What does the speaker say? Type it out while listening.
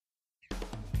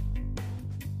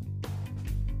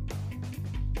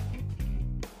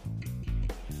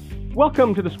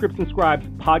Welcome to the Scripts and Scribes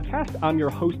podcast. I'm your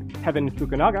host, Kevin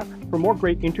Fukunaga. For more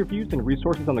great interviews and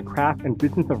resources on the craft and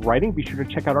business of writing, be sure to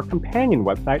check out our companion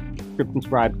website,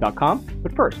 scriptsandscribes.com.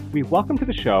 But first, we welcome to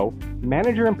the show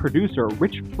manager and producer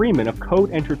Rich Freeman of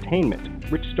Code Entertainment.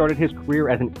 Rich started his career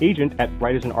as an agent at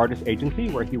Writers and Artists Agency,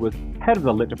 where he was head of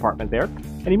the lit department there,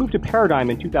 and he moved to Paradigm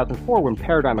in 2004 when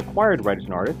Paradigm acquired Writers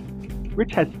and Artists.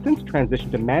 Rich has since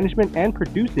transitioned to management and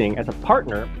producing as a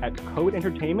partner at Code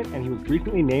Entertainment, and he was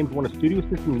recently named one of Studio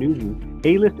System News'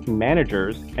 A-list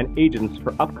managers and agents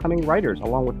for upcoming writers,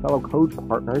 along with fellow Code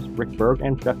partners Rick Berg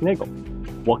and Seth Nagel.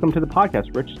 Welcome to the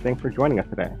podcast, Rich. Thanks for joining us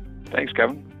today. Thanks,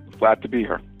 Kevin. Glad to be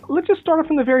here. Let's just start off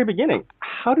from the very beginning.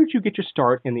 How did you get your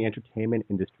start in the entertainment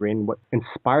industry, and what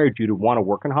inspired you to want to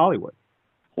work in Hollywood?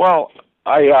 Well,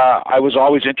 I was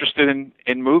always interested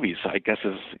in movies, I guess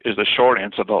is the short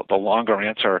answer. The longer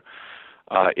answer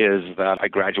is that I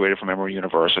graduated from Emory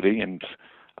University and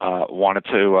wanted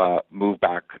to move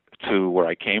back to where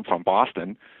I came from,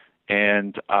 Boston,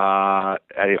 and I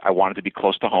wanted to be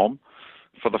close to home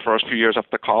for the first few years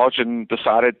after college, and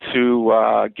decided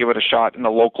to give it a shot in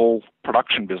the local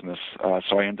production business.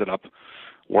 So I ended up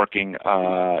working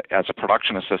as a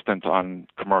production assistant on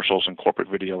commercials and corporate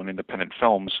video and independent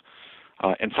films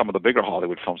in some of the bigger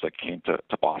Hollywood films that came to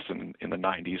Boston in the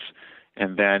 90s.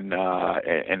 And then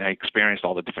and I experienced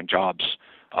all the different jobs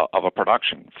of a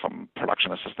production, from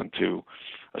production assistant to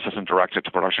assistant director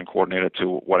to production coordinator,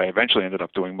 to what I eventually ended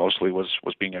up doing mostly was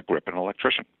being a grip and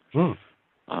electrician.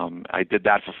 I did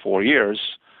that for 4 years,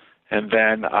 and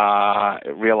then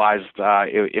realized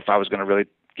if I was going to really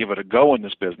give it a go in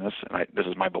this business, and this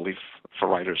is my belief for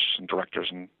writers and directors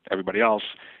and everybody else,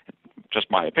 just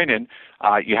my opinion,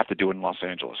 you have to do it in Los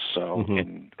Angeles. So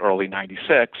in early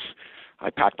 '96, I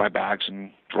packed my bags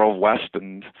and drove west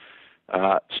and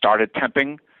started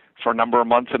temping for a number of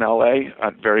months in L.A.,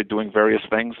 doing various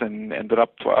things, and ended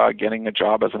up getting a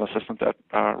job as an assistant at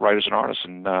Writers and Artists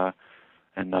in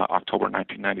October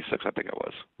 1996, I think it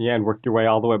was. Yeah, and worked your way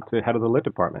all the way up to head of the lit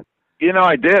department. You know,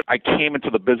 I did. I came into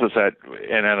the business at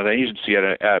an agency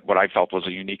at what I felt was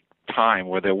a unique time,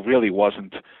 where there really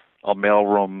wasn't a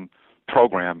mailroom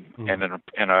program and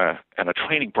a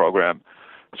training program.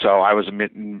 So I was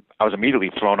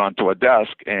immediately thrown onto a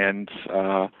desk, and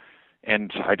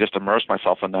I just immersed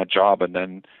myself in that job. And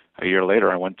then a year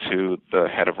later, I went to the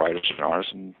head of Writers and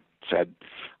Artists and said,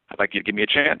 "I'd like you to give me a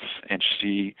chance." And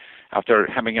she, after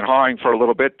hemming and hawing for a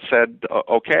little bit, said,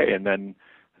 "Okay." And then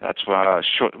that's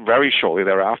very shortly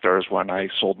thereafter is when I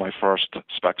sold my first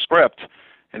spec script,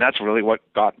 and that's really what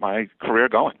got my career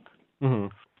going.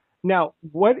 Now,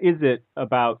 what is it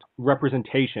about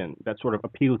representation that sort of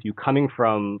appeals to you, coming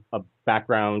from a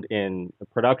background in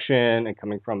production and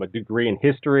coming from a degree in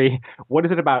history? What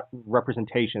is it about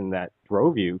representation that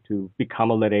drove you to become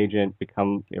a lit agent,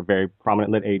 become a very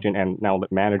prominent lit agent, and now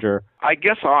lit manager? I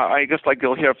guess like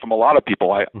you'll hear from a lot of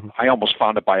people, I almost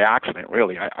found it by accident,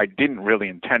 really. I didn't really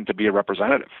intend to be a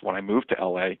representative. When I moved to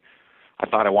L.A., I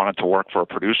thought I wanted to work for a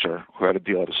producer who had a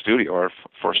deal at a studio, or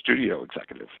for a studio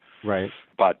executive. Right.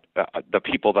 But the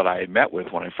people that I had met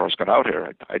with when I first got out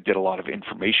here, I did a lot of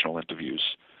informational interviews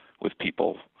with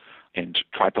people and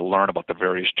tried to learn about the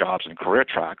various jobs and career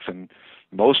tracks. And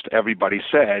most everybody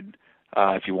said,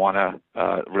 if you want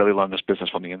to really learn this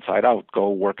business from the inside out, go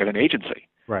work at an agency.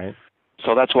 Right.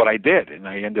 So that's what I did, and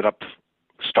I ended up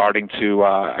starting to,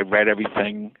 I read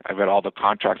everything. I read all the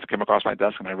contracts that came across my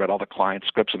desk, and I read all the client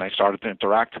scripts, and I started to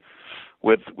interact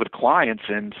with clients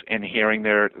and hearing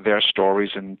their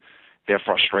stories and their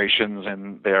frustrations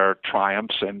and their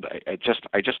triumphs. And I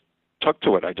just took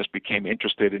to it. I just became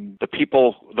interested in the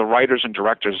people. The writers and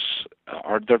directors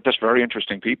they're just very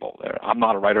interesting people. I'm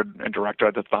not a writer and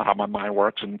director. That's not how my mind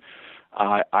works. And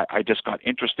I just got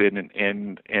interested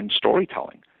in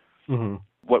storytelling.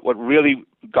 What really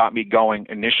got me going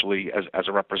initially as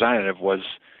a representative was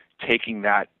taking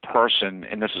that person,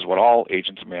 and this is what all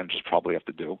agents and managers probably have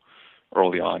to do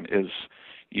early on, is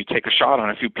you take a shot on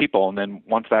a few people, and then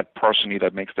once that person either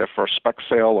makes their first spec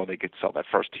sale, or they get sell that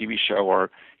first TV show,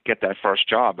 or get that first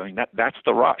job, I mean, that's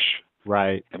the rush.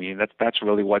 Right. I mean, that's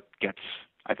really what gets,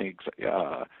 I think,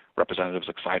 representatives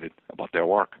excited about their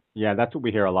work. Yeah, that's what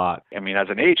we hear a lot. I mean, as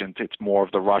an agent, it's more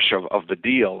of the rush of the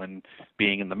deal and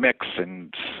being in the mix,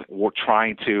 and we're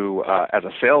trying to, as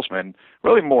a salesman,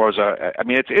 really more as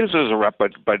it is as a rep,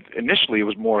 but initially it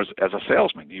was more as a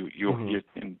salesman.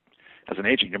 As an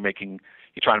agent,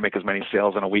 you're trying to make as many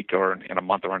sales in a week or in a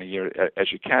month or in a year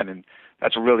as you can, and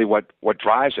that's really what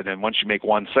drives it. And once you make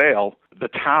one sale, the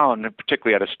town,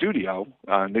 particularly at a studio,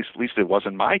 at least it was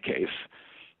in my case,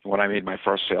 when I made my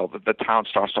first sale, the town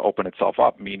starts to open itself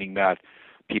up, meaning that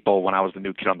people, when I was the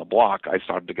new kid on the block, I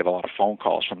started to get a lot of phone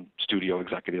calls from studio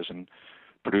executives and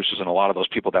producers, and a lot of those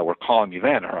people that were calling me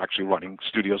then are actually running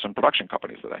studios and production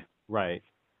companies today. Right.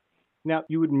 Now,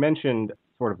 you had mentioned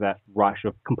sort of that rush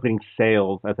of completing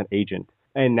sales as an agent,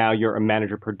 and now you're a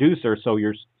manager-producer, so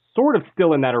you're sort of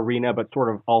still in that arena, but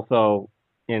sort of also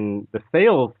in the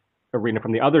sales arena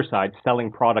from the other side,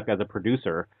 selling product as a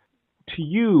producer. To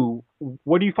you,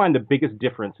 what do you find the biggest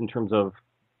difference in terms of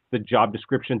the job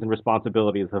descriptions and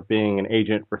responsibilities of being an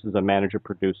agent versus a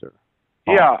manager-producer?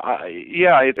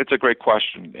 It's a great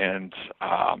question, and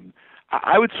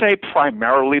I would say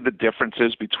primarily the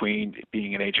differences between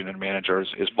being an agent and manager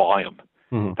is volume.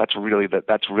 Mm-hmm. That's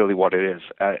really what it is.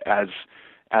 As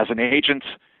an agent,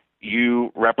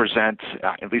 you represent,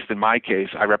 at least in my case,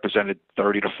 I represented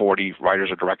 30 to 40 writers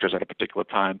or directors at a particular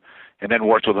time, and then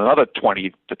worked with another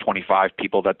 20 to 25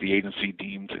 people that the agency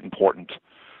deemed important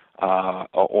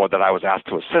or that I was asked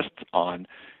to assist on.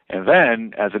 And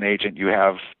then, as an agent, you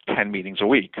have 10 meetings a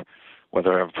week,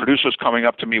 whether a producer's coming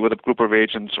up to me with a group of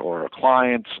agents or a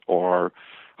client, or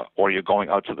you're going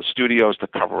out to the studios to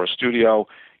cover a studio.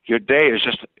 Your day is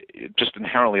just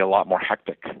inherently a lot more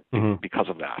hectic because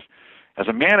of that. As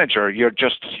a manager,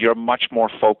 you're much more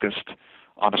focused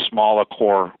on a smaller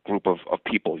core group of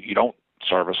people. You don't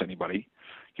service anybody.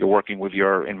 You're working with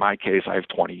in my case, I have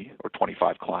 20 or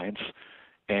 25 clients,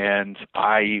 and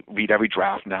I read every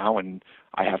draft now, and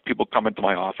I have people come into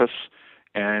my office,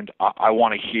 and I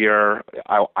want to hear,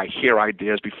 I hear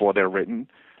ideas before they're written.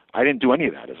 I didn't do any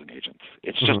of that as an agent.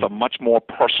 It's just a much more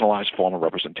personalized form of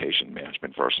representation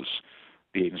management versus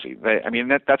the agency.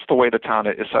 That's the way the town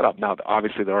is set up. Now,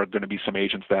 obviously, there are going to be some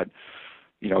agents that,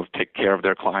 take care of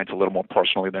their clients a little more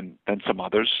personally than some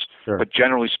others. Sure. But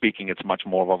generally speaking, it's much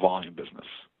more of a volume business.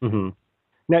 Mm-hmm.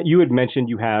 Now, you had mentioned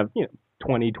you have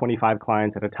 20, 25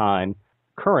 clients at a time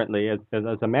currently as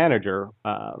a manager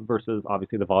versus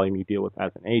obviously the volume you deal with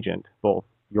as an agent, both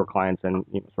your clients and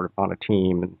sort of on a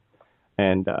team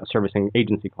and servicing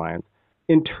agency clients.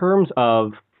 In terms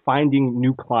of finding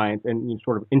new clients and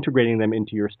sort of integrating them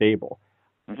into your stable,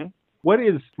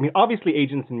 obviously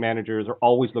agents and managers are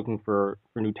always looking for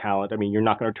new talent. You're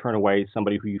not going to turn away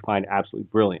somebody who you find absolutely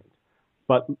brilliant.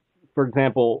 But, for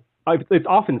example, it's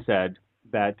often said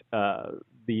that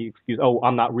the excuse,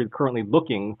 I'm not really currently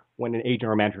looking, when an agent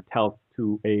or manager tells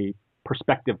to a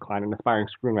prospective client, an aspiring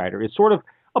screenwriter, is sort of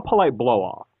a polite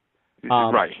blow-off.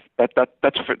 Right. That's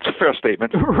a fair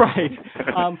statement. Right.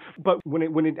 But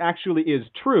when it actually is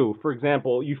true, for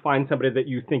example, you find somebody that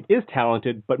you think is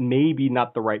talented, but maybe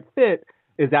not the right fit,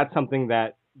 is that something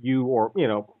that you or,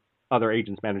 other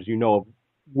agents, managers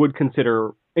would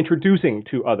consider introducing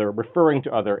to referring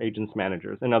to other agents,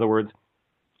 managers? In other words,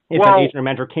 if an agent or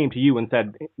manager came to you and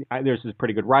said, "There's this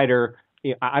pretty good writer,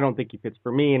 I don't think he fits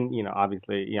for me, and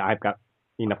obviously, I've got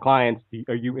enough clients.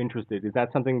 Are you interested?" Is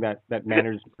that something that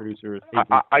managers and producers?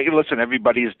 Listen,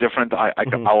 everybody is different.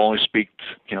 I'll only speak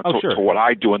to what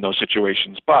I do in those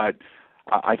situations, but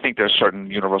I think there's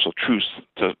certain universal truths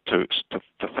to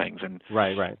things. And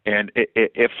right. And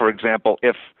if, for example,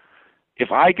 if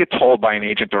I get told by an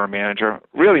agent or a manager,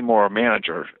 really more a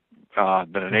manager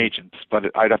than an agent,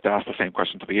 but I'd have to ask the same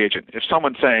question to the agent. If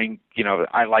someone's saying,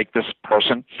 I like this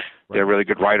person, they're a really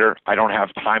good writer, I don't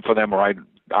have time for them, or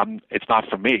it's not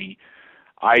for me,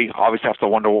 I obviously have to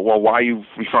wonder, well, why are you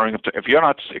referring them to, if you're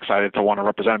not excited to want to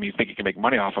represent them, you think you can make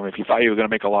money off them, if you thought you were going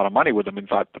to make a lot of money with them and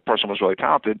thought the person was really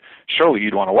talented, surely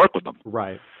you'd want to work with them.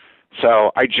 Right.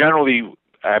 So I generally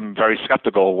am very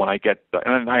skeptical when I get,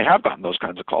 and I have gotten those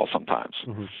kinds of calls sometimes,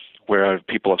 where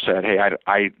people have said, "Hey,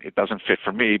 it doesn't fit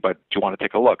for me, but do you want to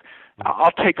take a look?"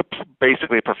 I'll take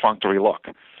basically a perfunctory look,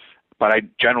 but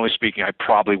generally speaking, I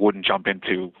probably wouldn't jump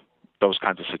into those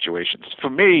kinds of situations. For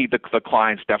me, the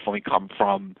clients definitely come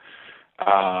from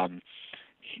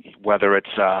whether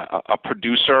it's a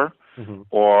producer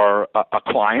or a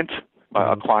client.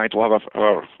 A client will have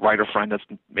a writer friend that's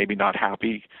maybe not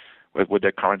happy with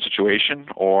their current situation,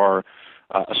 or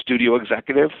a studio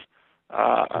executive,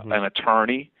 an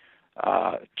attorney.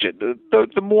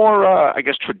 The more, I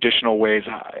guess, traditional ways,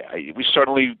 we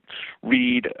certainly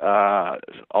read a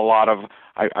lot of,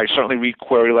 I certainly read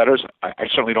query letters. I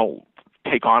certainly don't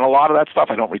take on a lot of that stuff.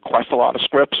 I don't request a lot of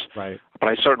scripts, right. But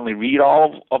I certainly read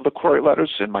all of the query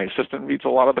letters, and my assistant reads a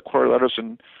lot of the query letters,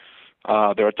 and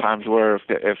there are times where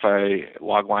if a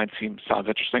log line sounds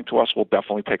interesting to us, we'll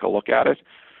definitely take a look at it.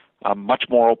 I'm much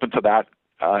more open to that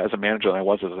as a manager than I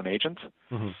was as an agent.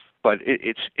 But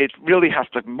it really has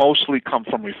to mostly come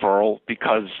from referral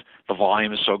because the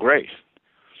volume is so great.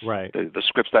 Right. The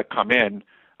scripts that come in,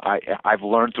 I've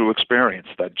learned through experience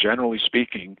that generally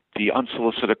speaking, the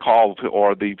unsolicited call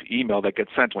or the email that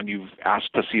gets sent when you've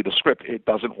asked to see the script, it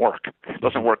doesn't work. It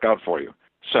doesn't work out for you.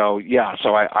 So yeah,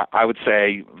 so I would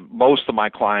say most of my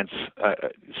clients,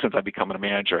 since I've become a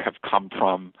manager, have come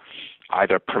from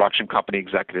either production company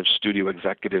executives, studio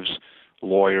executives,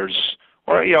 lawyers,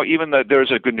 or even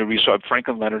there's a good new resource.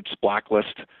 Franklin Leonard's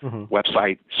Blacklist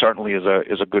website certainly is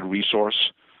a good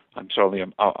resource. I'm certainly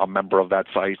a member of that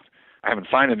site. I haven't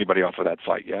signed anybody off of that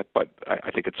site yet, but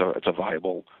I think it's a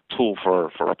viable tool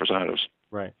for representatives.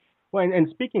 Right. Well, and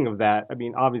speaking of that, I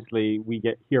mean, obviously we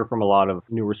hear from a lot of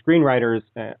newer screenwriters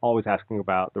always asking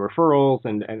about the referrals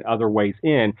and other ways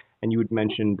in. And you had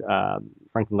mentioned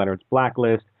Franklin Leonard's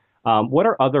Blacklist. What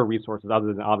are other resources other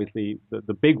than obviously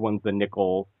the big ones, the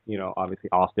Nickel, obviously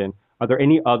Austin? Are there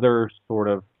any other sort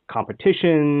of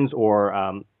competitions or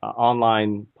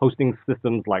online posting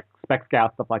systems like Spec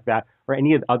Scout, stuff like that, or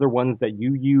any of the other ones that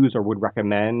you use or would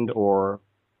recommend or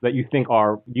that you think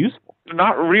are useful?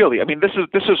 Not really. I mean, this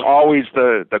is always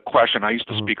the question. I used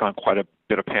to speak on quite a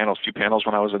bit of few panels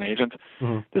when I was an agent.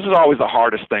 This is always the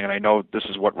hardest thing, and I know this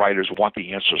is what writers want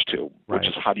the answers to, which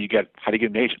is how do you get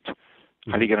an agent?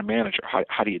 How do you get a manager?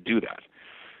 How do you do that?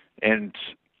 And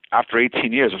after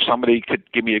 18 years, if somebody could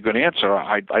give me a good answer,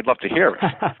 I'd love to hear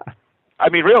it. I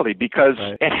mean, really, because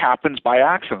it happens by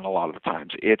accident a lot of the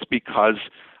times. It's because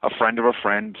a friend of a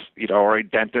friend, or a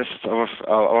dentist of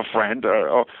a friend,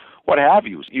 or what have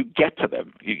you. You get to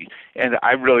them, and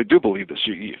I really do believe this.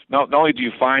 Not only do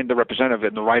you find the representative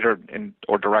and the writer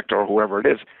or director or whoever it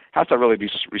is, has to really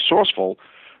be resourceful,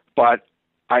 but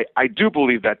I do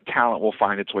believe that talent will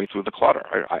find its way through the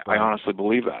clutter. I honestly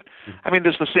believe that. I mean,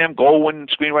 there's the Sam Goldwyn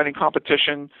screenwriting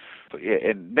competition,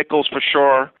 and Nichols for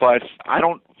sure, but I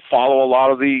don't follow a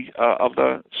lot of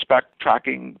the spec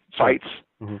tracking sites.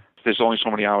 There's only so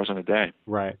many hours in a day.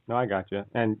 Right. No, I got you.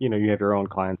 And, you have your own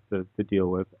clients to deal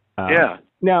with. Yeah.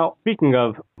 Now, speaking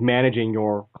of managing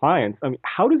your clients, I mean,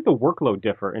 how does the workload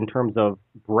differ in terms of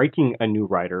breaking a new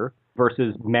writer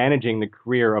versus managing the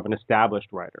career of an established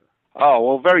writer? Oh,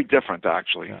 well, very different,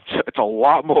 actually. Yeah. It's a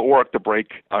lot more work to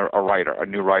break a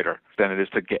new writer, than it is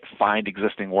to find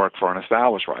existing work for an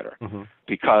established writer.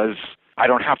 Because I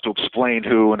don't have to explain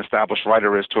who an established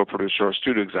writer is to a producer or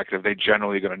studio executive. They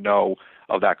generally are going to know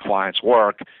of that client's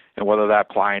work and whether that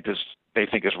client they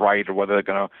think is right, or whether they're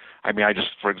going to,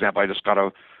 for example, I just got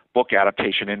a book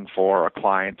adaptation in for a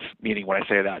client, meaning when I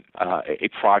say that, a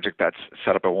project that's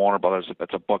set up at Warner Brothers,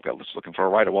 that's a book that was looking for a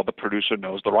writer. Well, the producer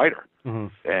knows the writer,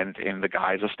 and the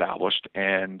guy's established,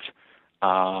 and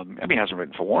he hasn't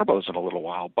written for Warner Brothers in a little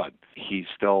while, but he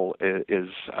still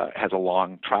has a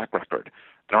long track record.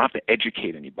 I don't have to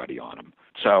educate anybody on him.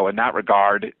 So in that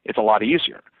regard, it's a lot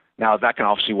easier. Now, that can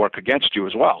obviously work against you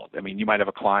as well. I mean, you might have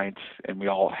a client, and we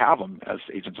all have them as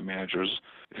agents and managers,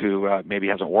 who maybe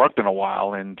hasn't worked in a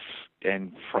while, and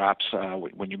perhaps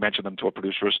when you mention them to a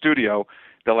producer or studio,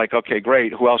 they're like, okay,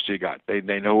 great, who else do you got? They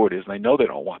know who it is, and they know they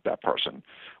don't want that person.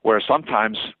 Whereas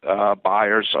sometimes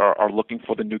buyers are looking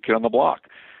for the new kid on the block.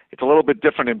 It's a little bit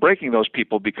different in breaking those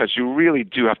people, because you really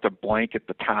do have to blanket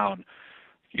the town.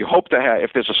 You hope to have,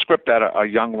 if there's a script that a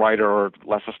young writer or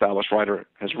less established writer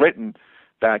has written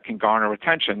that can garner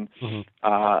attention,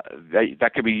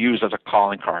 that can be used as a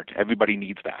calling card. Everybody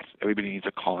needs that. Everybody needs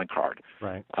a calling card.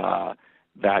 Right.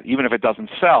 That even if it doesn't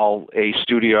sell, a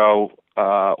studio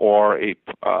or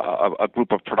a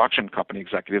group of production company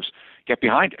executives get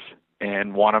behind it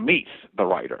and want to meet the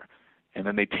writer. And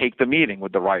then they take the meeting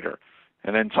with the writer.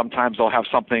 And then sometimes they'll have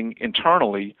something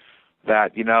internally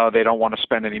that, they don't want to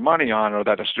spend any money on, or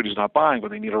that a studio's not buying,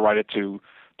 but they need a writer to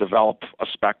develop a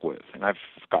spec with. And I've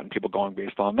gotten people going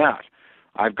based on that.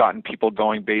 I've gotten people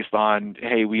going based on,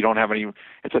 hey, we don't have any,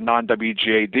 it's a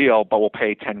non-WGA deal, but we'll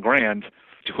pay $10,000.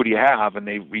 Who do you have? And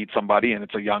they read somebody, and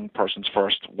it's a young person's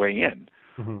first way in.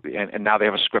 And now they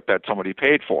have a script that somebody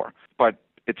paid for. But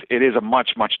it is a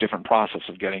much, much different process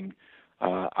of getting,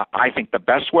 I think the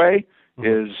best way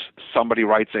is somebody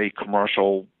writes a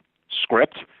commercial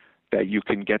script that you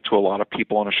can get to a lot of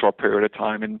people in a short period of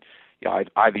time, and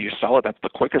either you sell it, that's the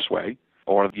quickest way,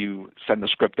 or you send the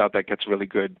script out that gets really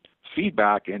good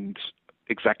feedback and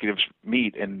executives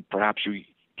meet, and perhaps you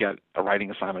get a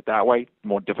writing assignment that way.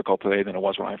 More difficult today than it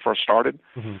was when I first started.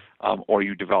 Or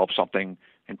you develop something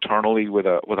internally with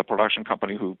a production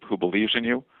company who believes in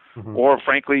you. Or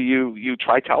frankly, you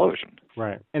try television.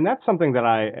 Right. And that's something that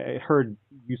I heard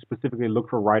you specifically look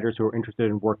for writers who are interested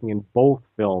in working in both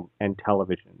film and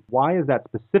television. Why is that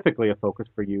specifically a focus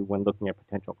for you when looking at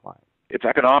potential clients? It's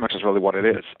economics is really what it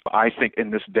is. I think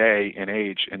in this day and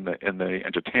age in the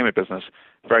entertainment business,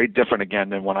 very different again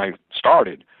than when I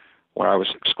started. where I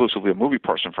was exclusively a movie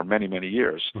person for many, many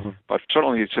years. Mm-hmm. But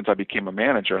certainly since I became a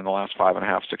manager in the last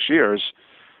 5.5, 6 years,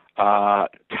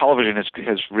 television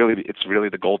it's really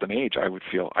the golden age. I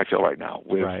feel right now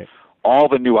with Right. all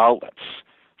the new outlets,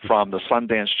 from the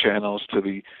Sundance channels to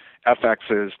the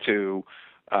FXs to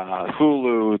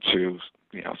Hulu to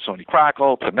Sony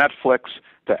Crackle to Netflix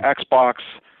to Xbox,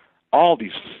 all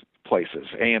these places,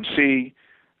 AMC,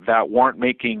 that weren't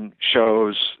making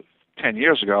shows 10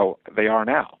 years ago, they are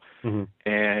now. Mm-hmm.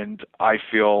 And I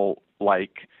feel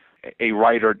like a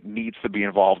writer needs to be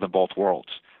involved in both worlds.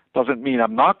 Doesn't mean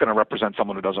I'm not going to represent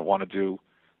someone who doesn't want to do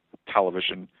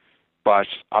television, but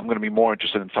I'm going to be more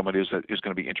interested in somebody who's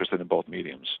going to be interested in both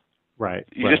mediums. Right.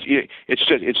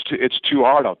 It's too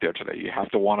hard out there today. You have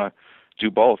to want to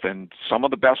do both, and some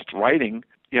of the best writing,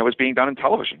 is being done in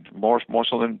television, more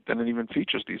so than it even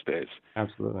features these days.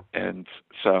 Absolutely. And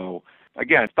so,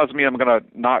 again, it doesn't mean I'm going to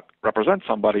not represent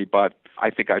somebody, but I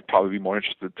think I'd probably be more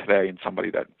interested today in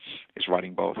somebody that is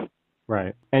writing both.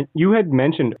 Right. And you had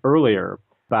mentioned earlier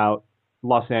about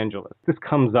Los Angeles. This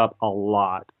comes up a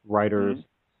lot. Writers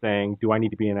saying, do I need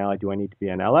to be in LA? Do I need to be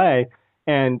in LA?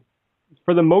 And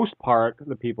for the most part,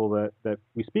 the people that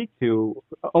we speak to,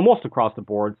 almost across the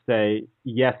board, say,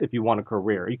 yes, if you want a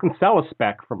career. You can sell a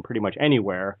spec from pretty much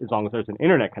anywhere as long as there's an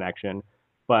internet connection.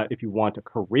 But if you want a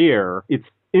career, it's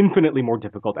infinitely more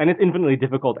difficult. And it's infinitely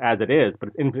difficult as it is, but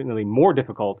it's infinitely more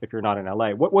difficult if you're not in LA.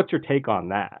 What's your take on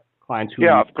that? Clients who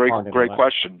great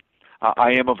question.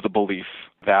 I am of the belief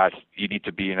that you need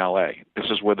to be in LA. This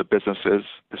is where the business is.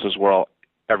 This is where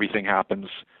everything happens.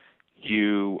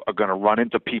 You are going to run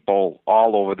into people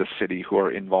all over the city who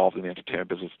are involved in the entertainment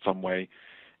business in some way,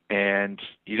 and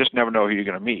you just never know who you're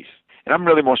going to meet. And I'm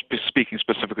really more speaking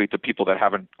specifically to people that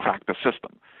haven't cracked the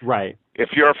system. Right.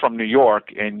 If you're from New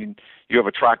York and you have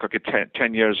a track record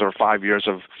 10 years or 5 years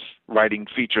of writing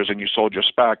features and you sold your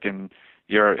spec and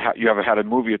you haven't had a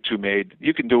movie or two made,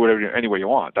 you can do it anywhere you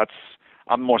want.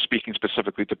 I'm more speaking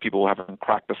specifically to people who haven't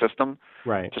cracked the system.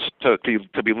 Right. Just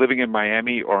to be living in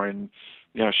Miami or in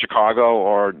Chicago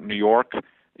or New York,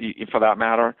 for that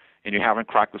matter, and you haven't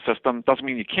cracked the system, doesn't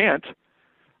mean you can't.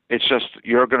 It's just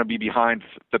you're going to be behind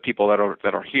the people that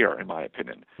are here, in my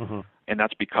opinion. Mm-hmm. And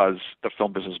that's because the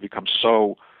film business becomes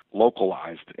so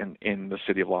localized in the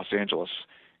city of Los Angeles.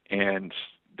 And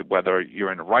whether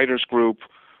you're in a writer's group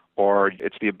or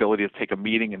it's the ability to take a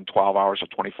meeting in 12 hours or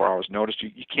 24 hours notice,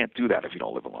 you can't do that if you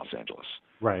don't live in Los Angeles.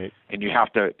 Right. And you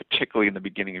have to, particularly in the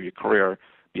beginning of your career,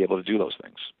 be able to do those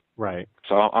things. Right.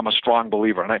 So I'm a strong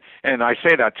believer, and I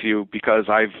say that to you because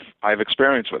I've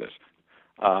experienced with it.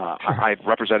 I've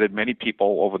represented many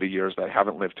people over the years that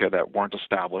haven't lived here, that weren't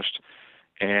established,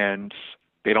 and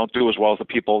they don't do as well as the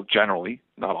people generally,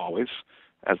 not always,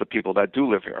 as the people that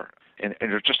do live here. And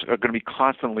they're just going to be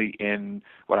constantly in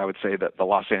what I would say that the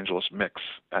Los Angeles mix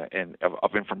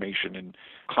of information, and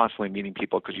constantly meeting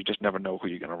people because you just never know who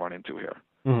you're going to run into here.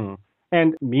 Mm-hmm.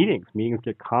 And meetings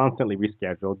get constantly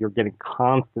rescheduled. You're getting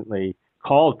constantly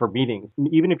called for meetings.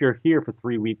 Even if you're here for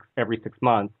 3 weeks every 6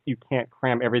 months, you can't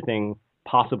cram everything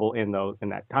possible in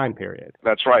that time period.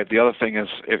 That's right. The other thing is,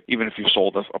 even if you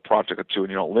sold a project or two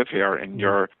and you don't live here, and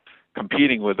you're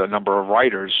competing with a number of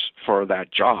writers for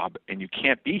that job, and you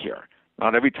can't be here.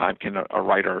 Not every time can a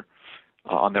writer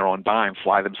on their own dime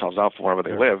fly themselves out from wherever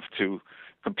they live to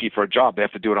compete for a job. They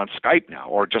have to do it on Skype now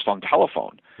or just on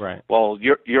telephone. Right. Well,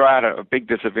 you're at a big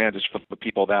disadvantage for the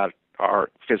people that are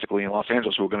physically in Los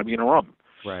Angeles who are going to be in a room,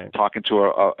 right, talking to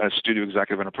a studio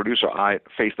executive and a producer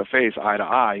face to face, eye to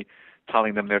eye,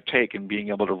 telling them their take and being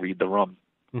able to read the room.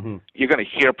 Mm-hmm. You're going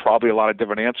to hear probably a lot of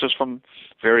different answers from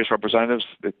various representatives.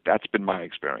 That's been my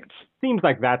experience. Seems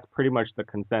like that's pretty much the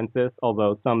consensus,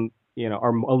 although some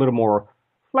are a little more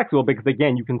flexible because,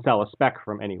 again, you can sell a spec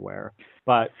from anywhere.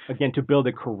 But, again, to build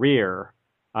a career,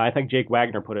 I think Jake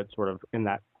Wagner put it sort of in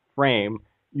that frame.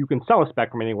 You can sell a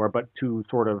spec from anywhere, but to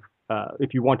sort of,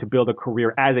 if you want to build a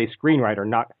career as a screenwriter,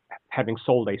 not having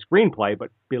sold a screenplay, but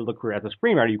build a career as a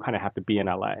screenwriter, you kind of have to be in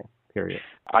LA, period.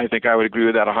 I think I would agree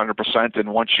with that 100%.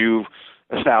 And once you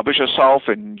establish yourself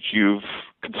and you've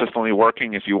consistently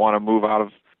working, if you want to move out of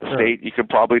the state, you can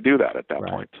probably do that at that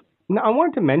point. Now, I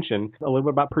wanted to mention a little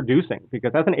bit about producing,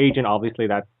 because as an agent, obviously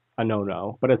that's a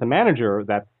no-no. But as a manager,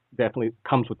 that definitely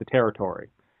comes with the territory.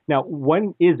 Now,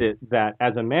 when is it that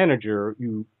as a manager,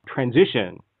 you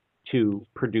transition to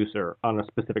producer on a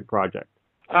specific project?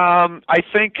 I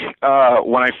think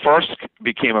when I first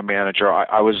became a manager,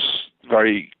 I was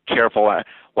very careful.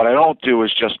 What I don't do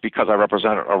is just because I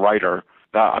represent a writer,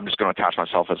 I'm just going to attach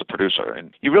myself as a producer.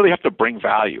 And you really have to bring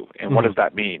value. And what does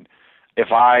that mean?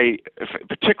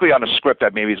 particularly on a script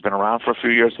that maybe has been around for a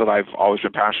few years that I've always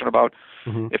been passionate about,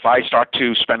 Mm-hmm. if I start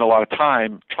to spend a lot of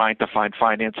time trying to find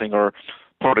financing or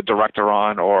put a director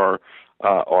on or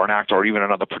an actor or even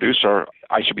another producer,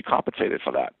 I should be compensated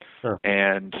for that. Sure.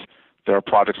 And there are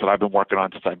projects that I've been working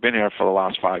on since I've been here for the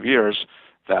last 5 years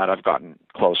that I've gotten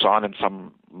close on, and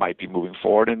some might be moving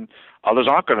forward, and others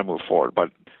aren't going to move forward.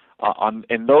 But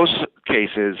in those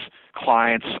cases,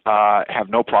 clients have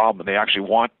no problem. They actually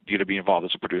want you to be involved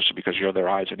as a producer because you're their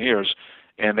eyes and ears,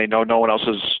 and they know no one else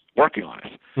is working on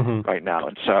it Mm-hmm. right now.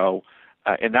 And so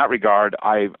in that regard,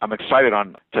 I'm excited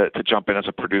to jump in as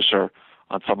a producer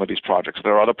on some of these projects.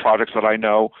 There are other projects that I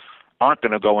know aren't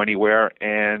going to go anywhere,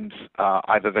 and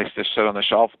either they just sit on the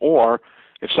shelf, or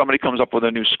if somebody comes up with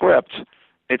a new script,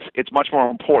 it's much more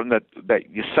important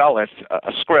that you sell it,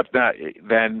 a script,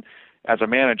 than as a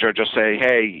manager just say,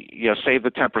 hey, save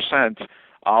the 10%,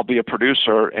 I'll be a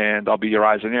producer and I'll be your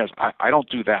eyes and ears. I don't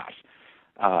do that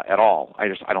at all.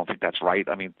 I don't think that's right.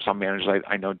 I mean, some managers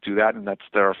I know do that, and that's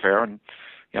their affair, and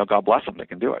God bless them, they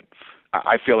can do it.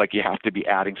 I feel like you have to be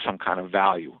adding some kind of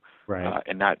value. Right.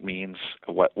 And that means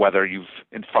whether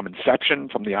from inception,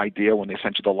 from the idea when they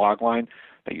sent you the log line,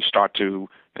 that you start to,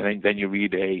 and then you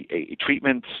read a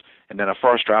treatment, and then a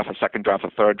first draft, a second draft, a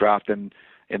third draft, and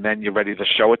then you're ready to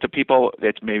show it to people.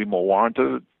 It's maybe more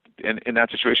warranted in that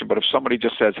situation. But if somebody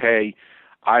just says, hey,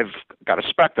 I've got a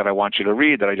spec that I want you to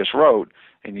read that I just wrote,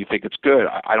 and you think it's good,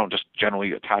 I don't just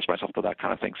generally attach myself to that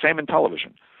kind of thing. Same in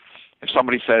television. If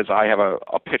somebody says, I have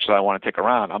a pitch that I want to take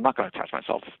around, I'm not going to attach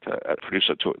myself to a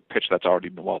producer to a pitch that's already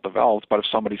been well developed. But if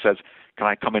somebody says, can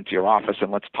I come into your office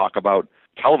and let's talk about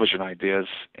television ideas,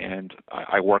 and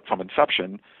I work from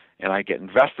inception and I get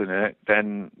invested in it,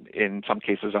 then in some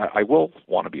cases I will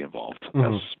want to be involved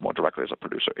as more directly as a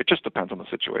producer. It just depends on the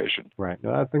situation. Right.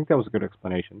 No, I think that was a good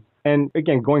explanation. And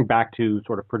again, going back to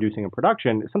sort of producing and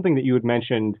production, something that you had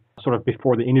mentioned sort of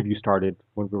before the interview started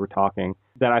when we were talking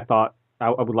that I thought I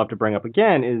would love to bring up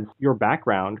again is your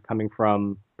background coming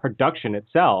from production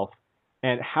itself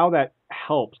and how that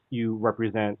helps you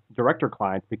represent director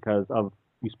clients because of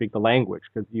you speak the language,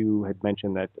 because you had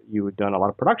mentioned that you had done a lot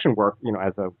of production work,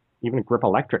 as even a Grip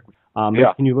Electric.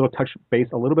 Yeah. Can you touch base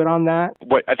a little bit on that?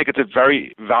 I think it's a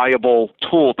very valuable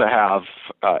tool to have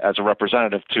as a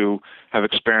representative to have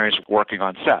experience working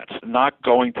on sets, not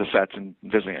going to sets and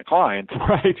visiting a client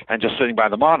Right. and just sitting by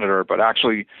the monitor, but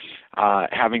actually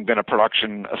having been a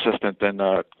production assistant and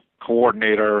a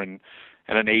coordinator and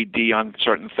an AD on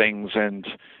certain things, and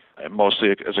mostly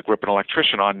as a grip and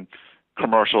electrician on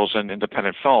commercials and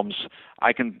independent films,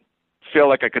 I can feel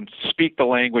like I can speak the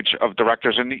language of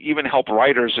directors and even help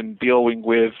writers in dealing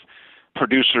with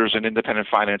producers and independent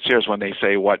financiers when they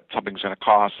say what something's going to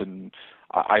cost. And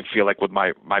I feel like with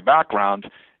my background,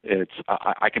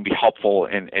 I can be helpful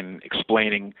in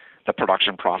explaining the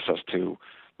production process to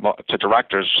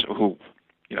directors who,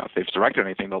 if they've directed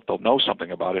anything, they'll know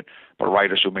something about it, but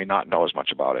writers who may not know as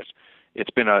much about it.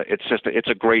 It's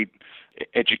a great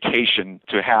education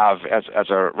to have as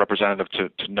a representative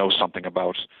to know something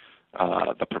about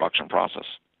the production process.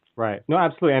 Right. No,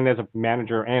 absolutely. And as a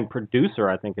manager and producer,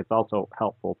 I think it's also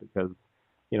helpful because,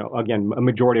 again, a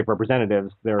majority of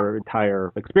representatives, their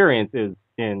entire experience is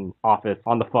in office,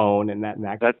 on the phone, and that.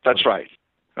 That's right.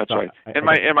 That's right. And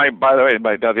by the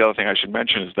way, the other thing I should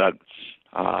mention is that,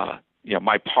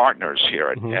 my partners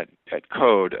here at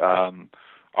Code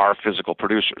are physical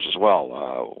producers as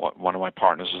well. One of my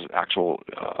partners is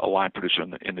a line producer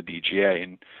in the DGA,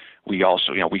 and we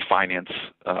also, we finance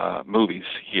movies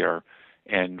here,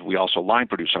 and we also line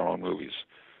produce our own movies.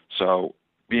 So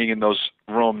being in those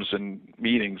rooms and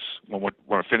meetings when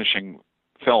we're finishing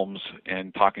films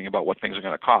and talking about what things are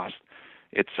going to cost,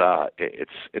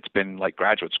 it's been like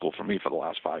graduate school for me for the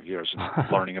last 5 years,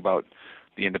 learning about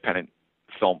the independent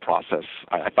film process.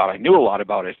 I thought I knew a lot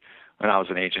about it when I was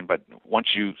an agent, but once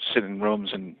you sit in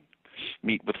rooms and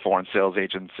meet with foreign sales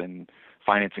agents and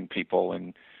financing people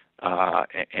and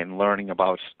learning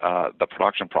about the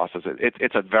production process,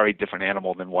 it's a very different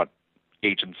animal than what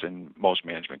agents and most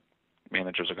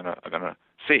managers are gonna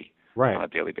see on a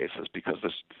daily basis. Because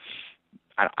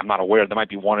I'm not aware. There might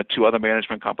be one or two other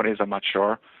management companies, I'm not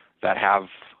sure, that have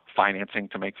financing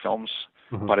to make films,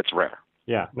 but it's rare.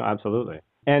 Yeah, no, absolutely.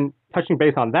 And touching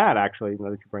base on that, actually,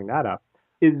 now that you bring that up,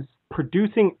 is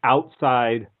producing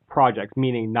outside projects,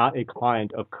 meaning not a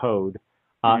client of Code,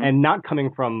 and not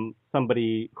coming from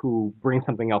somebody who brings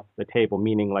something else to the table,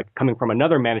 meaning like coming from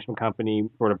another management company,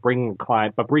 sort of bringing a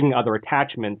client, but bringing other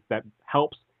attachments that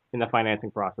helps in the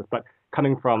financing process, but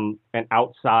coming from an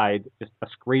outside, just a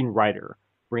screenwriter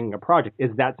bringing a project. Is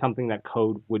that something that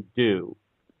Code would do?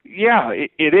 Yeah,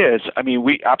 it is. I mean,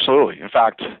 we absolutely. In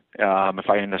fact, if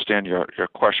I understand your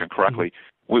question correctly,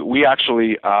 we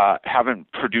actually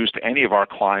haven't produced any of our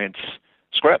clients'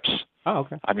 scripts. Oh,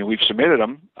 okay. I mean, we've submitted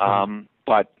them,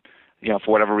 but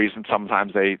for whatever reason,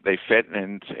 sometimes they fit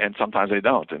and sometimes they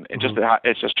don't. And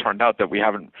it's just turned out that we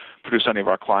haven't produced any of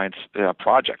our clients'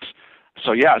 projects.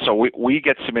 So we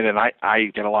get submitted. And I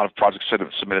get a lot of projects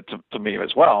submitted to me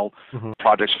as well.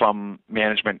 Projects from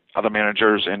management, other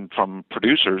managers, and from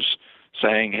producers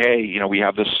saying, "Hey, we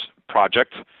have this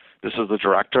project. This is the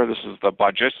director. This is the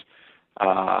budget.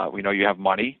 We know you have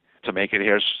money to make it.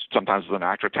 Here's sometimes there's an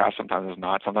actor attached, sometimes there's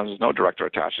not. Sometimes there's no director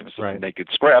attached. And it's a naked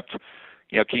script.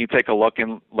 Can you take a look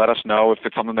and let us know if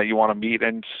it's something that you want to meet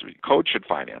and Code should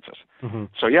finance it?"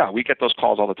 So we get those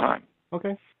calls all the time.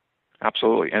 Okay.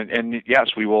 Absolutely. And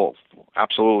yes, we will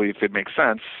absolutely, if it makes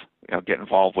sense, get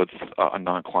involved with a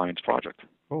non-client's project.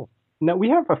 Cool. Now, we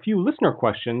have a few listener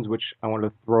questions, which I want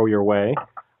to throw your way.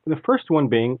 The first one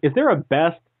being, is there a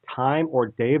best time or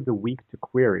day of the week to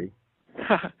query?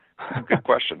 Good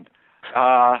question.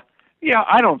 I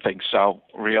don't think so,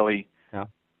 really. Yeah.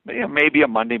 Maybe a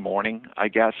Monday morning, I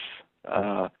guess,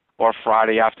 or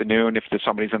Friday afternoon if there's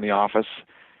somebody's in the office.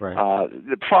 Right.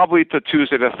 Probably to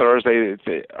Tuesday to Thursday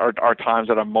are times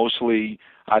that are mostly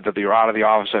either you're out of the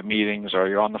office at meetings or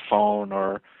you're on the phone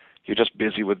or you're just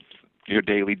busy with your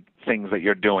daily things that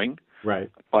you're doing. Right.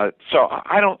 But so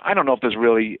I don't know if there's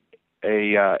really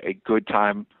a good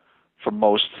time for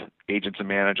most agents and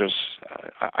managers.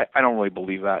 I don't really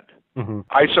believe that.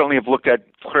 I certainly have looked at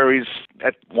queries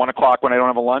at 1:00 when I don't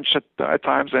have a lunch at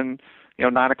times, and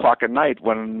 9:00 at night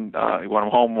when I'm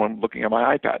home when I'm looking at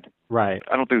my iPad. Right.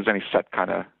 I don't think there's any set kind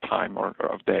of time or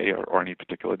of day or any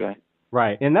particular day.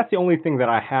 Right. And that's the only thing that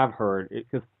I have heard,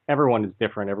 because everyone is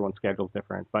different, everyone's schedule is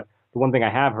different. But the one thing I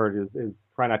have heard is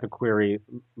try not to query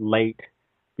late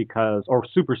or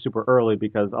super, super early,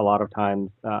 because a lot of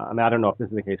times, I don't know if this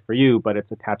is the case for you, but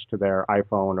it's attached to their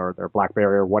iPhone or their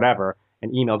BlackBerry or whatever,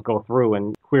 and emails go through,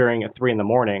 and querying at 3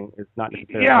 a.m. is not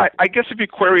necessarily. Yeah, I guess if you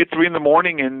query at 3 a.m.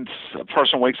 and a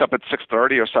person wakes up at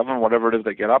 6:30 or 7, whatever it is,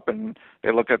 they get up and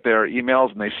they look at their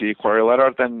emails and they see a query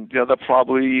letter, then they'll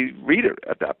probably read it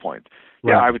at that point.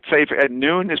 Right. Yeah, I would say at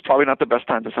noon is probably not the best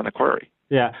time to send a query.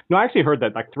 Yeah. No, I actually heard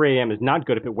that 3 a.m. is not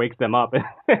good if it wakes them up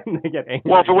and they get angry.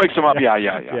 Well, if it wakes them up,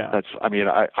 yeah. That's. I mean,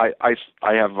 I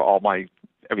have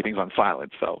everything's on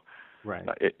silent, so. Right.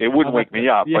 It wouldn't wake me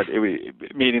up, but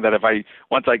meaning that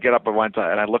once I get up and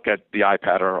I look at the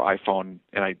iPad or iPhone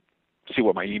and I see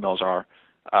what my emails are,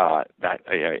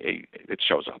 it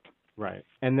shows up. Right.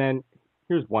 And then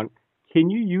here's one. Can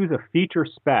you use a feature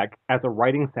spec as a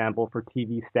writing sample for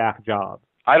TV staff jobs?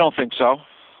 I don't think so.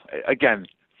 Again,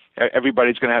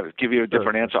 everybody's going to give you a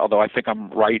different answer, although I think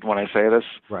I'm right when I say this.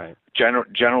 Right.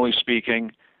 Generally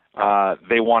speaking,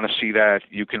 they want to see that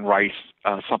you can write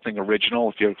something original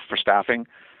if you're for staffing,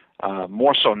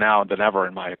 more so now than ever,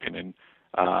 in my opinion.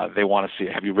 They want to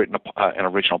see, have you written an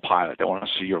original pilot? They want to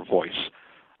see your voice.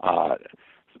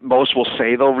 Most will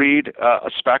say they'll read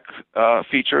a spec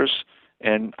features,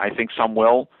 and I think some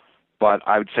will, but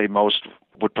I would say most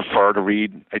would prefer to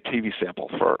read a TV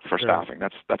sample for staffing.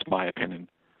 That's my opinion.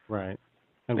 Right.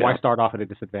 And why start off at a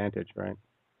disadvantage, right?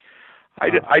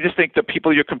 I just think the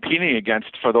people you're competing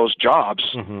against for those jobs,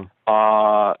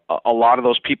 a lot of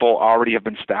those people already have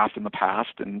been staffed in the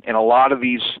past, and a lot of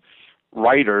these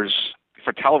writers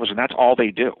for television, that's all they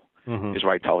do is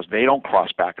write television. They don't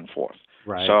cross back and forth.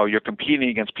 Right. So you're competing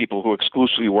against people who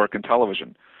exclusively work in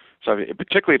television. So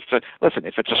particularly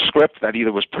if it's a script that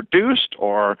either was produced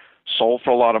or sold for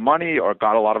a lot of money or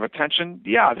got a lot of attention,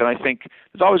 then I think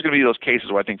there's always going to be those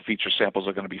cases where I think feature samples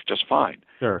are going to be just fine.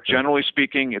 Sure. Generally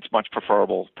speaking, it's much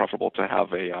preferable to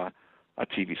have a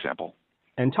TV sample.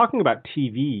 And talking about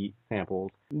TV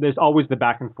samples, there's always the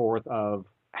back and forth of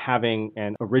having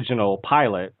an original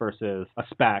pilot versus a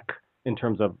spec in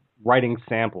terms of writing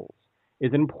samples.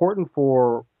 Is it important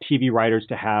for TV writers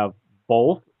to have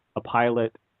both a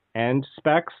pilot and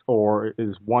specs, or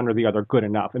is one or the other good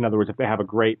enough? In other words, if they have a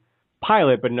great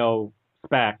pilot but no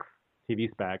specs, TV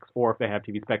specs, or if they have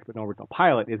TV specs but no original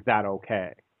pilot, is that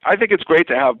okay? I think it's great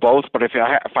to have both, but if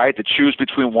I had to choose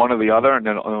between one or the other, and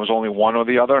then there was only one or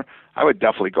the other, I would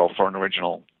definitely go for an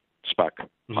original spec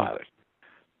pilot,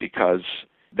 because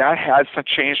that has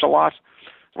changed a lot.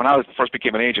 When I first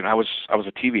became an agent, I was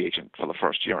a TV agent for the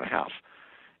first year and a half,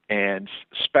 and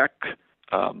spec,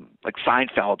 like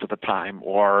Seinfeld at the time,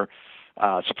 or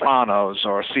Sopranos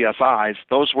or CSIs,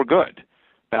 those were good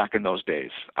back in those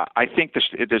days. I think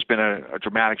there's been a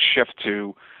dramatic shift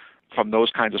from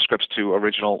those kinds of scripts to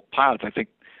original pilots. I think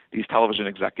these television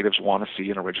executives want to see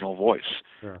an original voice.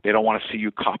 Sure. They don't want to see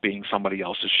you copying somebody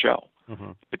else's show.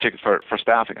 Mm-hmm. Particularly for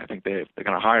staffing, I think they're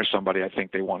going to hire somebody. I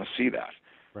think they want to see that.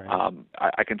 Right.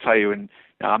 I can tell you, and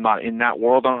I'm not in that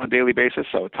world on a daily basis,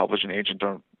 so a television agent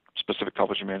or specific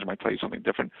television manager might tell you something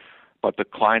different. But the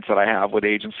clients that I have with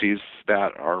agencies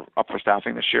that are up for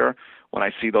staffing this year, when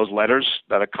I see those letters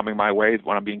that are coming my way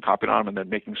when I'm being copied on them and then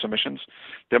making submissions,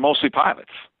 they're mostly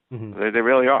pilots. Mm-hmm. They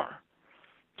really are.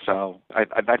 So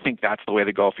I think that's the way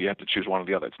to go if you have to choose one or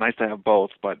the other. It's nice to have both,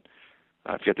 but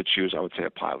if you have to choose, I would say a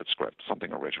pilot script,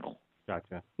 something original.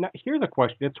 Gotcha. Now, here's a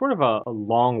question. It's sort of a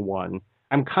long one.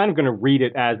 I'm kind of going to read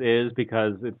it as is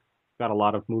because it's got a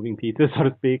lot of moving pieces, so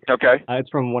to speak. Okay. It's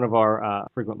from one of our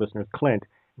frequent listeners, Clint.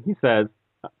 He says,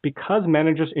 because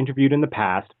managers interviewed in the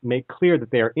past make clear that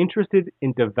they are interested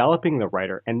in developing the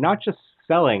writer and not just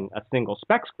selling a single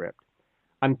spec script,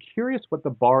 I'm curious what the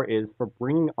bar is for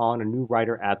bringing on a new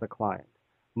writer as a client.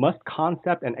 Must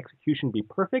concept and execution be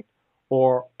perfect,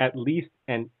 or at least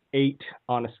an 8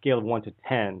 on a scale of 1 to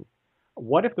 10?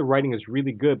 What if the writing is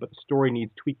really good, but the story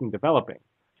needs tweaking, developing?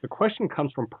 The question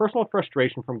comes from personal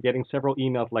frustration from getting several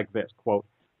emails like this, quote,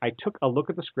 I took a look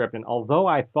at the script, and although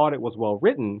I thought it was well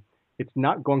written, it's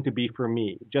not going to be for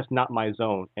me, just not my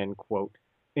zone, end quote.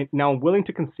 Now, I'm willing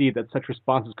to concede that such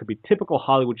responses could be typical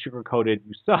Hollywood sugar-coated,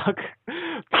 you suck,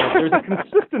 but there's a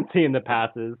consistency in the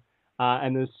passes,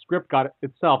 and the script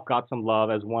itself got some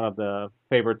love as one of the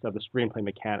favorites of the screenplay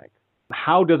mechanic.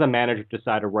 How does a manager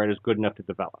decide a writer is good enough to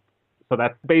develop? So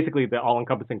that's basically the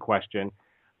all-encompassing question,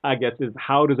 I guess, is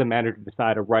how does a manager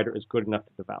decide a writer is good enough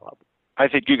to develop? I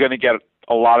think you're going to get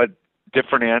a lot of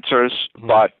different answers, mm-hmm.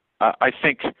 but I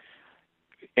think,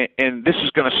 and this is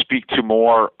going to speak to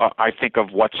more, I think,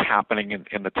 of what's happening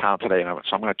in the town today.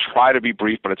 So I'm going to try to be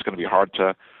brief, but it's going to be hard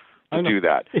to do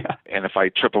that. Yeah. And if I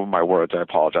trip over my words, I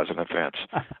apologize in advance.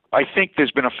 I think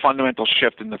there's been a fundamental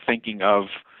shift in the thinking of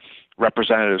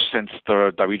representatives since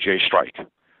the WGA strike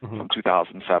mm-hmm. from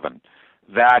 2007.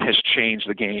 That has changed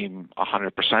the game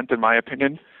 100%, in my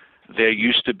opinion. There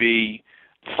used to be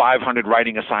 500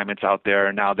 writing assignments out there,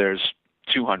 and now there's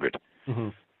 200. Mm-hmm.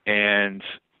 And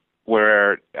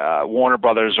where Warner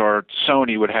Brothers or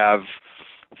Sony would have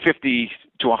 50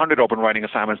 to 100 open writing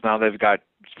assignments, now they've got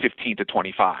 15 to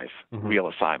 25 mm-hmm. real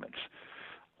assignments.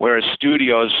 Whereas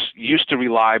studios used to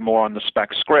rely more on the spec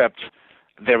script,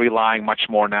 they're relying much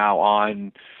more now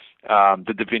on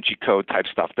the Da Vinci Code type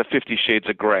stuff, the 50 Shades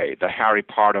of Grey, the Harry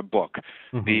Potter book,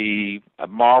 mm-hmm. the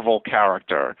Marvel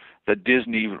character, the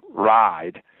Disney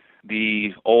ride, the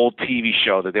old TV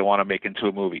show that they want to make into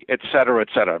a movie, et cetera,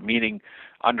 meaning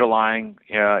underlying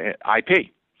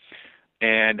IP.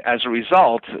 And as a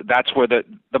result, that's where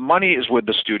the money is with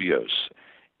the studios.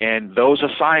 And those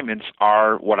assignments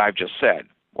are what I've just said.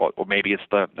 Or maybe it's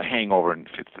the hangover in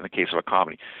the case of a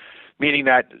comedy. Meaning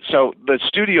that, so the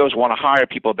studios want to hire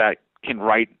people that can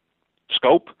write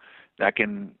scope, that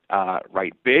can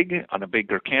write big on a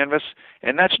bigger canvas.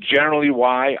 And that's generally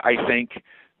why I think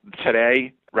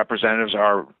today representatives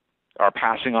are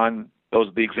passing on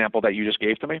the example that you just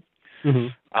gave to me.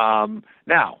 Mm-hmm.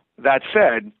 Now, that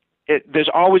said, there's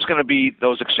always going to be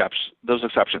those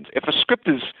exceptions. If a script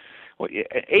is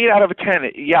 8 out of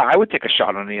 10, yeah, I would take a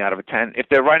shot on an 8 out of 10. If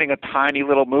they're writing a tiny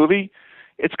little movie,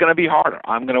 it's going to be harder.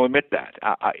 I'm going to admit that.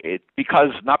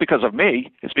 Not because of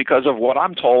me, it's because of what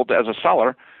I'm told as a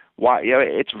seller. Why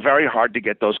it's very hard to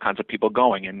get those kinds of people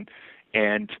going,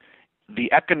 and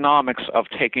the economics of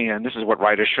taking, and this is what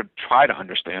writers should try to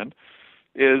understand,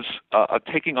 is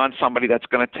taking on somebody that's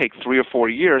going to take 3 or 4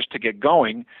 years to get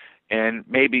going, and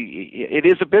maybe it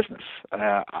is a business.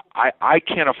 I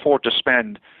can't afford to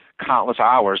spend countless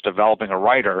hours developing a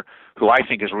writer who I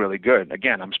think is really good.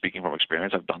 Again, I'm speaking from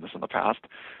experience. I've done this in the past.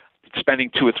 Spending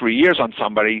 2 or 3 years on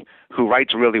somebody who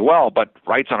writes really well, but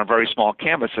writes on a very small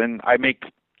canvas, and I make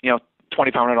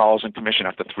 $2,500 in commission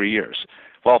after 3 years.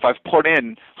 Well, if I've put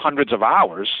in hundreds of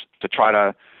hours to try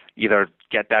to either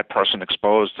get that person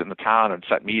exposed in the town and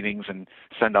set meetings and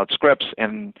send out scripts,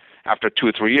 and after 2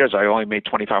 or 3 years I only made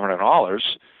 $2,500,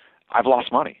 I've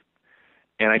lost money.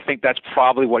 And I think that's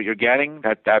probably what you're getting,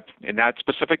 that in that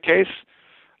specific case,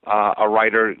 a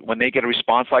writer, when they get a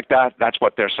response like that, that's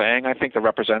what they're saying. I think the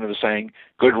representative is saying,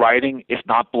 good writing is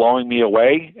not blowing me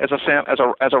away as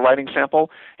a writing sample,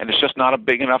 and it's just not a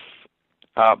big enough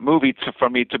movie for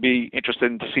me to be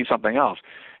interested in to see something else.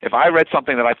 If I read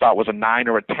something that I thought was a 9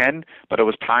 or a 10, but it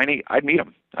was tiny, I'd meet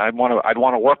them. I'd want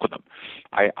to work with them.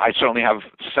 I certainly have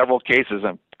several cases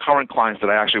and current clients that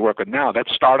I actually work with now that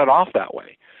started off that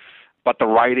way. But the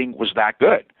writing was that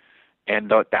good,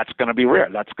 and that's going to be rare.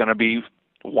 That's going to be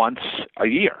once a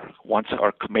year,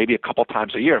 or maybe a couple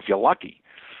times a year if you're lucky.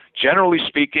 generally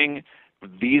speaking,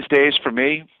 these days for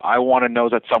me, I want to know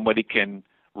that somebody can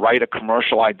write a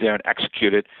commercial idea and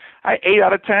execute it. 8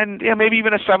 out of 10, yeah, maybe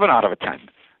even a 7 out of a 10.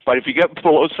 But if you get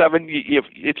below 7,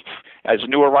 it's, as a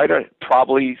newer writer,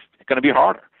 probably going to be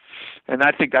harder. And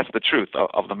I think that's the truth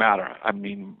of the matter. I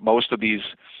mean, most of these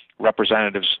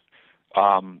representatives,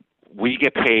 we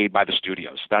get paid by the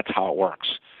studios. That's how it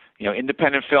works.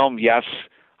 Independent film, yes,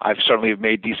 I've certainly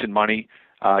made decent money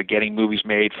getting movies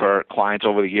made for clients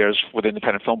over the years with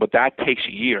independent film, but that takes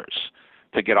years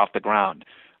to get off the ground.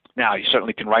 Now, you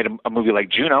certainly can write a movie like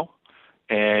Juno,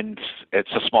 and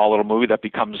it's a small little movie that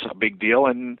becomes a big deal,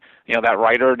 and that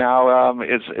writer now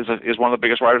is one of the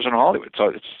biggest writers in Hollywood. So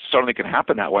it certainly can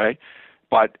happen that way,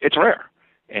 but it's rare.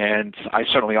 And I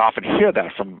certainly often hear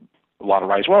that from a lot of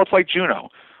writers. Well, it's like Juno.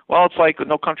 Well, it's like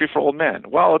No Country for Old Men.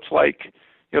 Well, it's like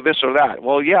this or that.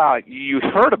 Well, yeah, you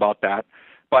heard about that,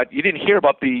 but you didn't hear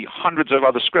about the hundreds of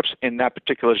other scripts in that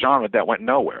particular genre that went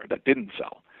nowhere, that didn't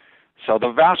sell. So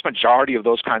the vast majority of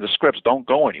those kinds of scripts don't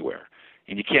go anywhere,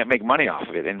 and you can't make money off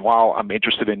of it. And while I'm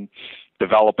interested in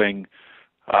developing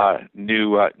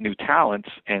new talents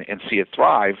and see it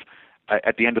thrive,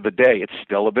 at the end of the day, it's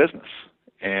still a business.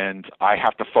 And I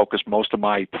have to focus most of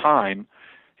my time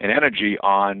and energy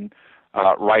on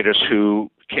writers who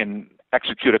can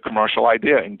execute a commercial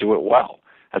idea and do it well,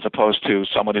 as opposed to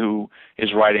someone who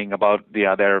is writing about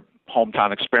their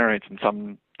hometown experience in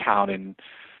some town in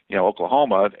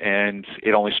Oklahoma, and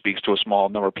it only speaks to a small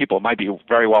number of people. It might be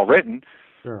very well written,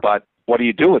 sure, but what do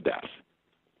you do with that?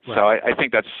 Right. So I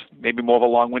think that's maybe more of a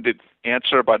long-winded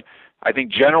answer, but I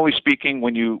think generally speaking,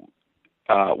 when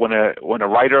a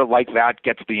writer like that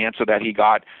gets the answer that he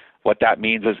got, what that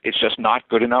means is it's just not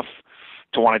good enough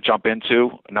to want to jump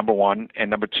into, number one, and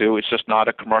number two, it's just not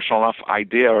a commercial enough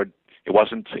idea, or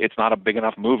it's not a big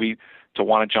enough movie to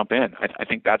want to jump in. I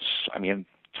think that's, it's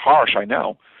harsh, I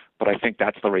know, but I think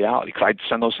that's the reality, because I'd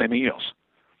send those same emails.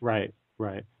 Right.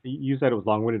 You said it was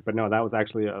long-winded, but no, that was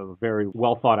actually a very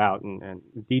well thought out and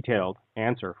detailed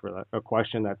answer for a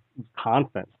question that's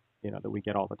constant, that we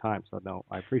get all the time. So no,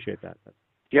 I appreciate that.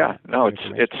 Yeah, no,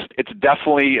 it's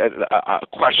definitely a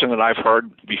question that I've heard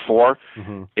before,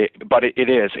 mm-hmm. But it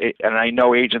is, and I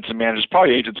know agents and managers,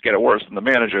 probably agents get it worse than the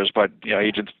managers, but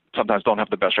agents sometimes don't have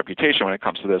the best reputation when it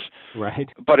comes to this. Right.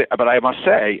 But I must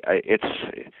say,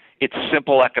 it's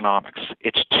simple economics.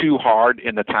 It's too hard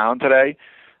in the town today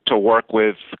to work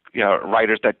with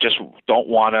writers that just don't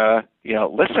want to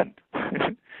listen,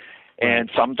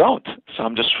 and some don't.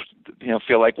 Some just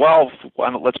feel like, well,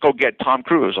 let's go get Tom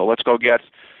Cruise, or let's go get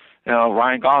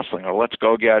Ryan Gosling, or let's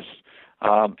go get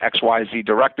XYZ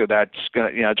director that's gonna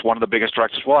it's one of the biggest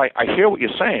directors. Well, I hear what you're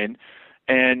saying,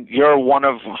 and you're one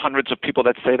of hundreds of people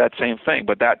that say that same thing,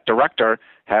 but that director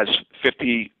has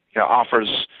 50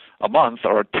 offers a month,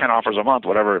 or 10 offers a month,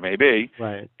 whatever it may be,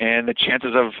 right, and the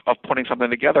chances of putting something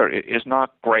together is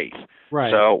not great.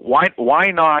 Right. So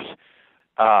why not,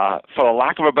 for the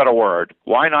lack of a better word,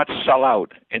 why not sell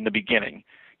out in the beginning?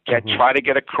 Mm-hmm. Try to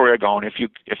get a career going. If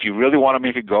you really want to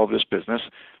make a go of this business,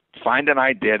 find an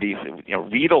idea.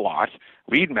 Read a lot,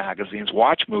 read magazines,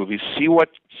 watch movies, see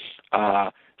what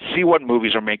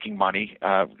movies are making money.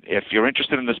 If you're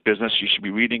interested in this business, you should be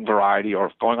reading Variety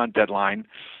or going on Deadline,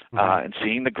 mm-hmm. And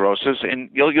seeing the grosses, and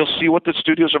you'll see what the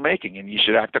studios are making, and you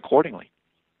should act accordingly.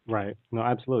 Right. No,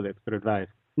 absolutely. That's good advice.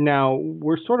 Now,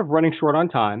 we're sort of running short on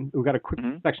time. We've got a quick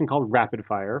mm-hmm. section called Rapid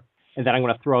Fire, and then I'm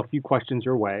going to throw a few questions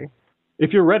your way.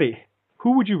 If you're ready,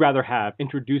 who would you rather have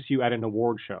introduce you at an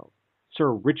award show?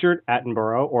 Sir Richard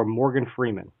Attenborough or Morgan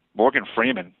Freeman? Morgan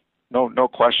Freeman. No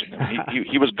question.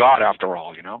 He was God after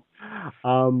all,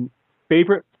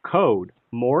 Favorite code,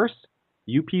 Morse,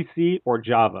 UPC, or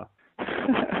Java?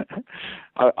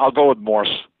 I'll go with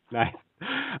Morse. Nice.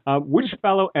 Which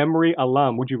fellow Emory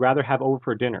alum would you rather have over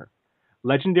for dinner?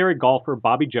 Legendary golfer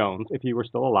Bobby Jones, if he were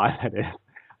still alive, that is.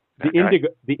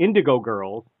 The Indigo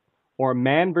Girls, or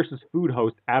Man vs. Food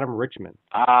host Adam Richman?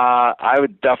 I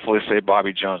would definitely say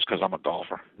Bobby Jones, because I'm a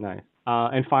golfer. Nice.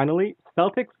 And finally,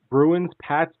 Celtics, Bruins,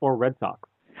 Pats, or Red Sox?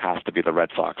 Has to be the Red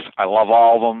Sox. I love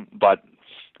all of them, but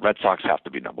Red Sox have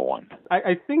to be number one.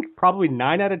 I think probably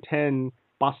 9 out of 10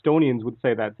 Bostonians would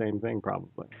say that same thing,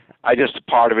 probably.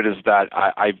 Part of it is that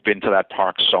I've been to that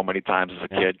park so many times as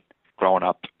a kid growing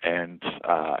up, and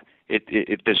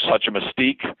there's such a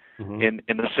mystique mm-hmm.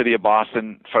 in the city of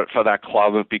Boston for that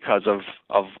club because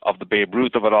of the Babe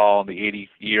Ruth of it all in the 80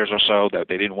 years or so that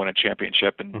they didn't win a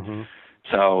championship, and mm-hmm.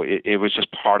 so it was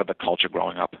just part of the culture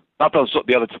growing up. Not that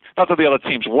the other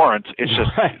teams weren't. It's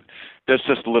just right. There's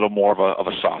just a little more of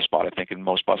a soft spot, I think, in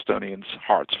most Bostonians'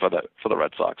 hearts for the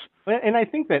Red Sox. And I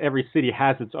think that every city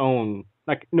has its own,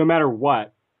 like, no matter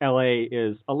what, LA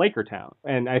is a Laker town,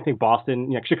 and I think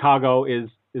Boston, Chicago is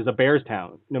a Bears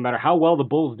town. No matter how well the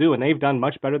Bulls do, and they've done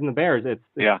much better than the Bears, it's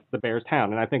the Bears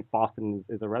town. And I think Boston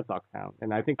is a Red Sox town,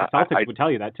 and I think the Celtics would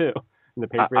tell you that too. In the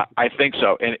Patriots. I think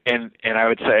so, and I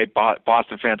would say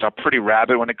Boston fans are pretty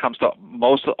rabid when it comes to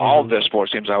all of their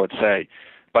sports teams, I would say.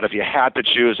 But if you had to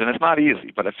choose, and it's not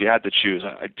easy, but if you had to choose,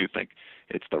 I do think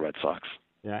it's the Red Sox.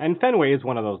 Yeah, and Fenway is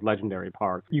one of those legendary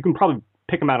parks. You can probably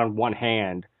pick them out on one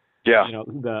hand. Yeah.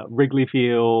 The Wrigley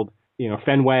Field,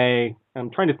 Fenway. I'm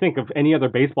trying to think of any other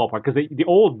baseball park because the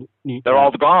old. They're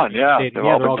all gone. Yeah, they've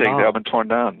all been torn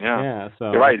down. Yeah. Yeah.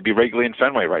 So you're right. It'd be Wrigley and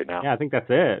Fenway right now. Yeah, I think that's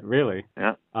it. Really.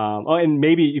 Yeah. And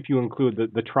maybe if you include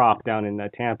the Trop down in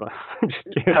Tampa. I'm just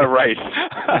kidding. Right.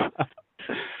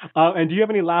 And do you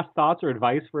have any last thoughts or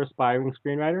advice for aspiring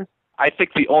screenwriters? I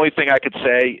think the only thing I could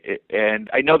say, and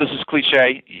I know this is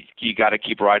cliche, you got to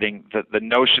keep writing. The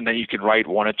notion that you can write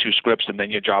one or two scripts and then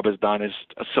your job is done is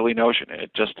a silly notion.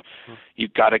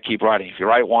 You've got to keep writing. If you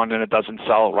write one and it doesn't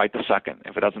sell, write the second.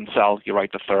 If it doesn't sell, you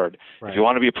write the third. Right. If you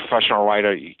want to be a professional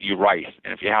writer, you write.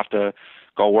 And if you have to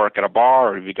go work at a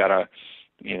bar, or if you got to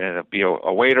be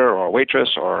a waiter or a waitress,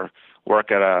 or work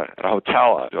at a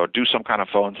hotel, or do some kind of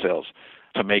phone sales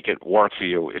to make it work for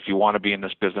you. If you want to be in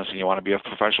this business and you want to be a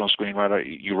professional screenwriter,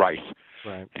 you write.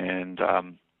 Right. And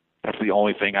that's the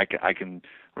only thing I can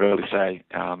really say.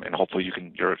 And hopefully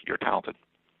you're talented.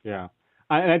 Yeah.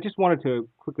 And I just wanted to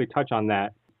quickly touch on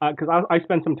that because I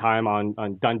spend some time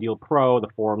on Done Deal Pro, the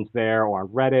forums there, or on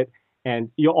Reddit. And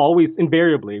you'll always,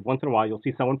 invariably, once in a while, you'll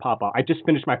see someone pop up. I just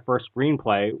finished my first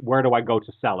screenplay. Where do I go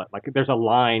to sell it? Like there's a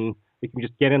line. You can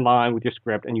just get in line with your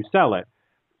script and you sell it.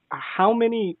 How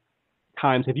many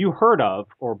times have you heard of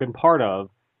or been part of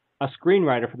a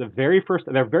screenwriter for their very first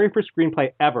screenplay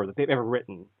ever that they've ever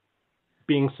written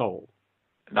being sold?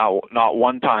 Not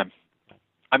one time.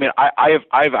 I mean,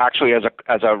 I've actually as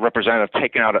a representative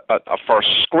taken out a first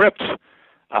script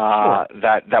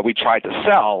that we tried to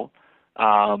sell,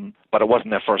 but it wasn't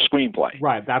their first screenplay.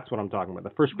 Right, that's what I'm talking about.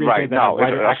 The first screenplay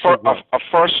right. A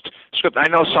first script. I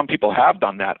know some people have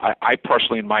done that. I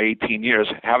personally, in my 18 years,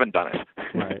 haven't done it.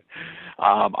 Right.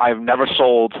 I've never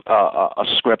sold a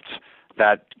script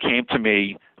that came to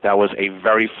me that was a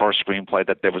very first screenplay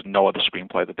that there was no other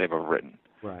screenplay that they've ever written.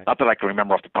 Right. Not that I can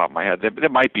remember off the top of my head. There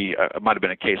might be, it might have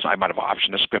been a case I might have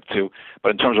optioned a script too, but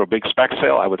in terms of a big spec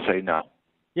sale, I would say no.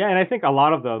 Yeah, and I think a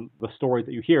lot of the stories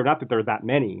that you hear, not that there are that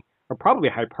many, are probably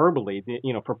hyperbole.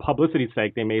 For publicity's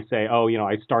sake, they may say,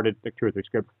 I started 2 or 3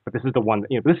 scripts, but this is the one,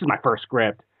 this is my first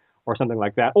script, or something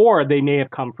like that. Or they may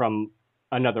have come from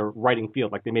another writing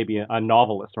field, like they may be a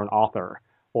novelist or an author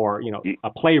or, a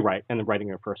playwright and then writing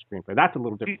their first screenplay. That's a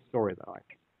little different story, though.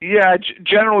 Yeah,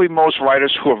 generally most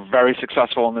writers who are very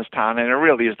successful in this town, and it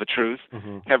really is the truth,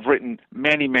 have written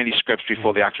many, many scripts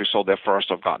before they actually sold their first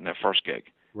or gotten their first gig.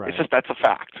 Right. It's just, that's a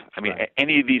fact. I mean,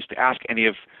 any of these, ask any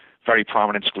of very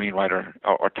prominent screenwriter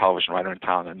or television writer in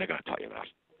town, and they're going to tell you that.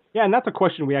 Yeah, and that's a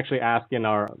question we actually ask in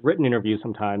our written interviews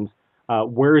sometimes.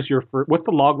 What's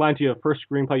the log line to your first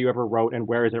screenplay you ever wrote, and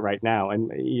where is it right now? And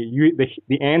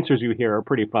the answers you hear are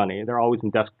pretty funny. They're always in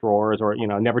desk drawers, or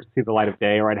never to see the light of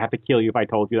day, or I'd have to kill you if I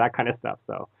told you, that kind of stuff.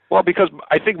 So. Well, because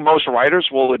I think most writers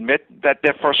will admit that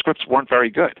their first scripts weren't very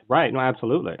good. Right. No,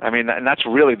 absolutely. I mean, and that's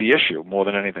really the issue more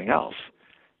than anything else.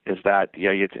 Is that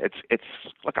it's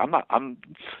look, I'm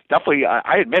definitely,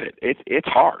 I admit it. It's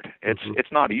hard.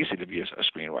 It's not easy to be a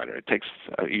screenwriter. It takes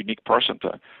a unique person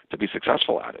to be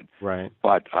successful at it. Right.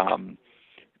 But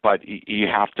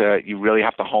you really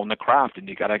have to hone the craft, and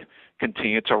you got to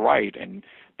continue to write and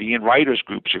be in writers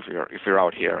groups if you're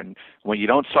out here. And when you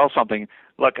don't sell something,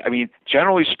 look, I mean,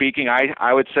 generally speaking,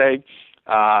 I would say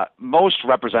most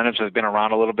representatives that have been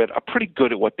around a little bit are pretty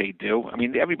good at what they do. I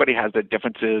mean, everybody has their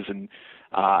differences, and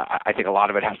I think a lot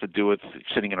of it has to do with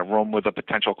sitting in a room with a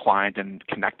potential client and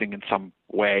connecting in some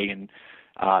way, and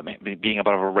being able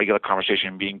to have a regular conversation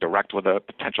and being direct with a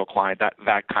potential client,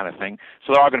 that kind of thing.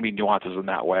 So there are going to be nuances in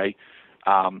that way.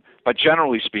 But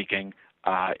generally speaking,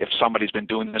 if somebody's been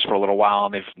doing this for a little while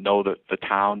and they know the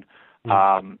town,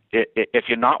 if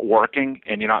you're not working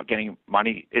and you're not getting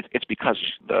money, it's because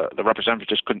the representative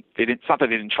just couldn't. It's not that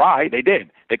they didn't try; they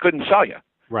did. They couldn't sell you.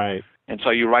 Right. And so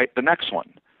you write the next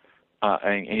one,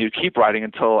 and you keep writing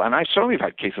until. And I certainly have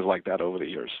had cases like that over the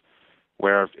years,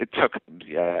 where it took.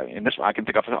 In this, I can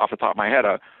think off the top of my head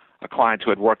a client who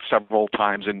had worked several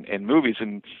times in movies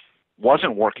and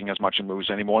wasn't working as much in movies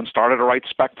anymore, and started to write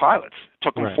spec pilots. It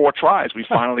took him 4 tries. We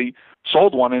finally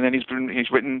sold one, and then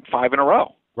he's written 5 in a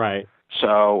row. Right.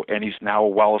 So, and he's now a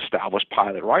well-established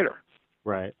pilot writer.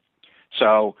 Right.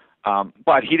 So,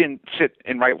 but he didn't sit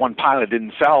and write one pilot,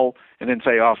 didn't sell, and then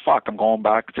say, oh fuck, I'm going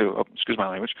back to excuse my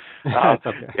language,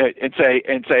 okay. and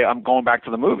say I'm going back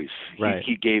to the movies. Right.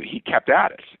 He kept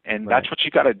at it, and Right. that's what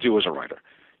you got to do as a writer.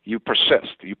 You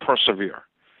persist, you persevere,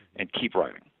 and keep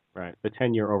writing. Right. The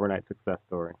 10-year overnight success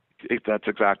story. That's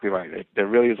exactly right. There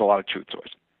really is a lot of truth to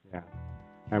it. Yeah.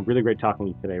 Really great talking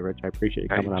to you today, Rich. I appreciate you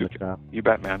coming on the show. You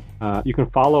bet, man. You can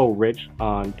follow Rich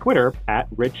on Twitter at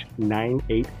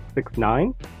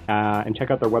Rich9869 and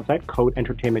check out their website,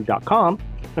 CodeEntertainment.com.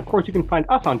 And of course, you can find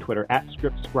us on Twitter at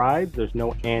ScriptScribes. There's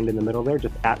no and in the middle there,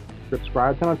 just at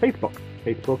ScriptScribes, and on Facebook,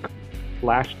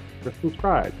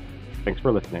 Facebook/ScriptScribes. Thanks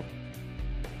for listening.